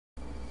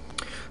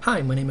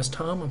Hi, my name is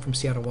Tom. I'm from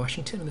Seattle,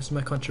 Washington, and this is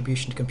my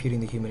contribution to computing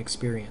the human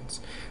experience.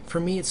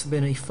 For me, it's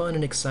been a fun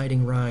and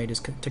exciting ride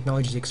as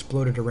technology has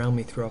exploded around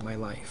me throughout my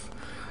life.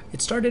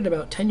 It started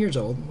about 10 years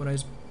old when I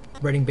was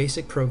writing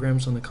basic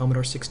programs on the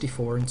Commodore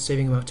 64 and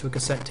saving them out to a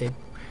cassette tape,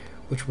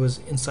 which was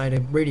inside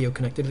a radio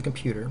connected to the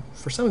computer.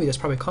 For some of you, that's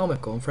probably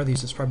comical, and for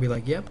others, it's probably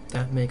like, yep,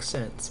 that makes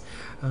sense.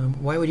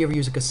 Why would you ever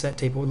use a cassette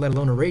tape, let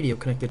alone a radio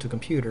connected to a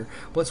computer?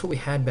 Well, that's what we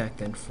had back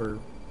then for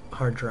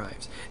hard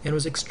drives. And it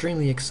was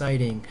extremely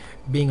exciting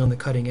being on the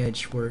cutting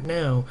edge, where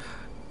now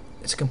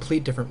it's a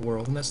complete different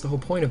world. And that's the whole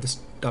point of this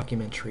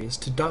documentary, is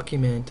to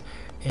document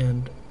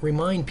and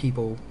remind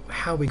people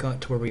how we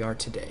got to where we are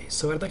today.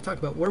 So I'd like to talk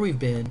about where we've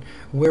been,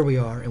 where we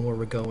are, and where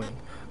we're going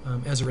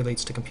as it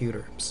relates to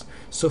computers.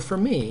 So for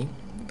me,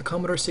 the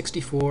Commodore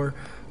 64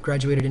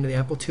 graduated into the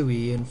Apple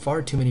IIe and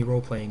far too many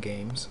role-playing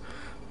games.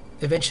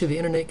 Eventually the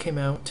internet came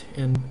out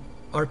and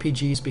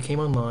RPGs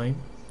became online.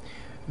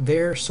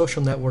 Their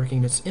social networking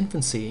in its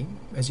infancy,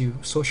 as you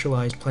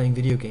socialized playing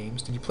video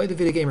games. Did you play the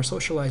video game or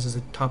socialize is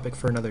a topic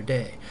for another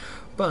day.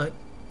 But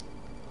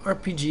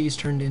RPGs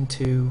turned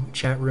into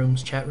chat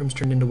rooms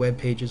turned into web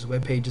pages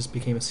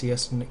became a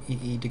CS and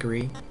EE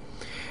degree.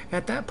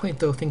 At that point,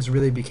 though, things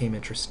really became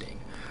interesting.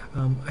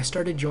 I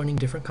started joining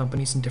different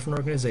companies and different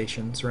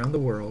organizations around the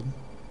world.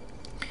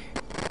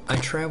 I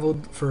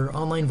traveled for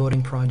online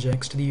voting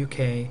projects to the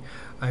UK.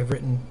 I've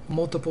written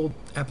multiple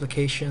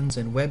applications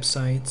and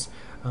websites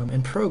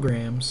and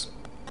programs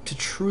to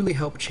truly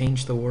help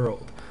change the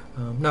world.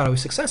 Not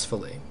always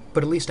successfully,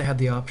 but at least I had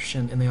the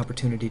option and the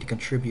opportunity to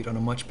contribute on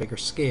a much bigger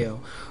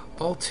scale,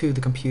 all to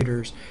the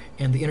computers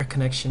and the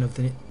interconnection of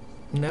the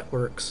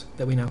networks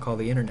that we now call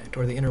the internet,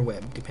 or the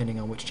interweb, depending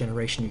on which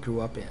generation you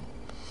grew up in.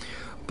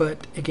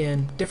 But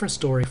again, different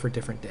story for a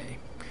different day.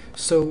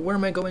 So where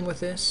am I going with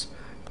this?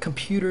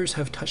 Computers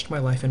have touched my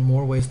life in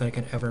more ways than I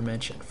can ever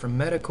mention, from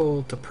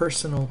medical to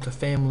personal to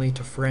family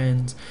to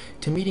friends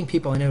to meeting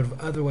people I never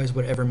otherwise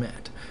would have ever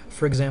met.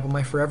 For example,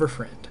 my forever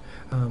friend.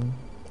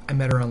 I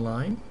met her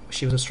online.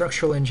 She was a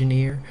structural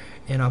engineer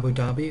in Abu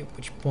Dhabi, at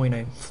which point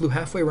I flew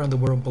halfway around the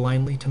world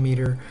blindly to meet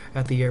her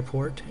at the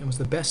airport. It was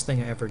the best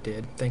thing I ever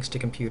did, thanks to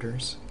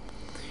computers.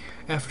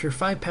 After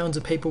 5 pounds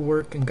of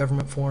paperwork and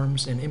government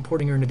forms and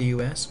importing her into the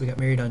US, we got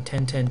married on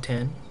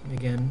 10-10-10.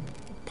 Again,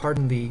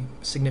 pardon the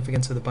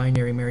significance of the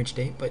binary marriage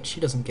date, but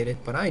she doesn't get it,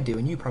 but I do,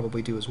 and you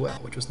probably do as well,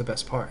 which was the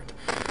best part.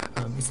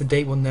 It's the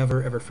date we'll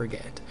never ever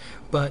forget.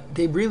 But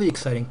the really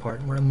exciting part,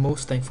 and where I'm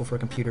most thankful for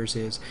computers,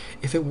 is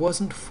if it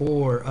wasn't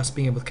for us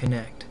being able to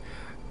connect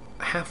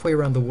halfway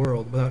around the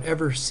world without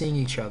ever seeing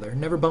each other,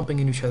 never bumping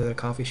into each other at a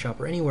coffee shop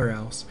or anywhere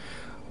else,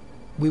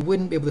 we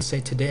wouldn't be able to say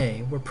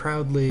today we're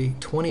proudly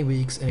 20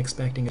 weeks and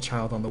expecting a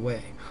child on the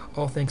way,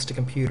 all thanks to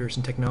computers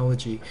and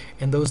technology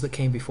and those that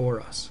came before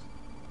us.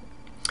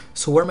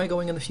 So where am I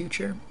going in the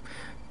future?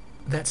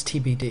 That's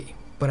TBD.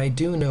 But I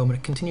do know I'm going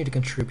to continue to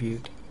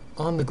contribute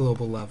on the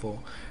global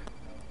level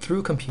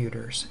through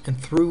computers and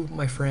through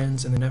my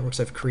friends and the networks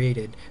I've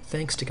created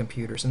thanks to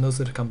computers and those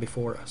that have come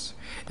before us.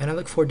 And I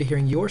look forward to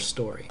hearing your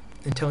story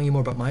and telling you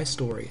more about my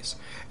stories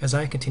as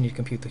I continue to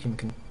compute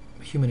the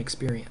human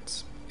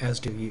experience, as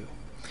do you.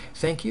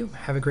 Thank you,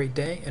 have a great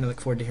day, and I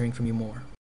look forward to hearing from you more.